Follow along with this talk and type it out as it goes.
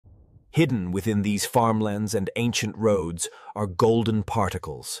Hidden within these farmlands and ancient roads are golden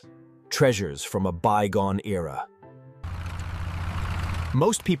particles, treasures from a bygone era.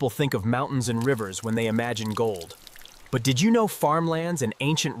 Most people think of mountains and rivers when they imagine gold. But did you know farmlands and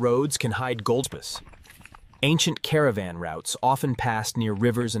ancient roads can hide gold? Ancient caravan routes often passed near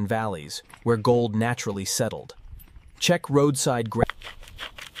rivers and valleys, where gold naturally settled. Check roadside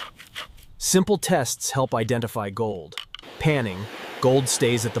Simple tests help identify gold. Panning, gold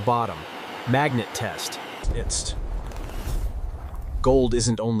stays at the bottom. Magnet test, Gold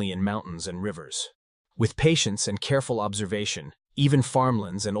isn't only in mountains and rivers. With patience and careful observation, even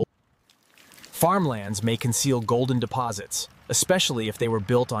farmlands may conceal golden deposits, especially if they were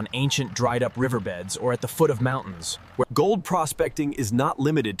built on ancient dried-up riverbeds or at the foot of mountains. Gold prospecting is not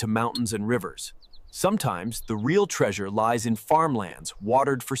limited to mountains and rivers. Sometimes the real treasure lies in farmlands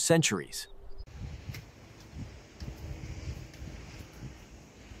watered for centuries.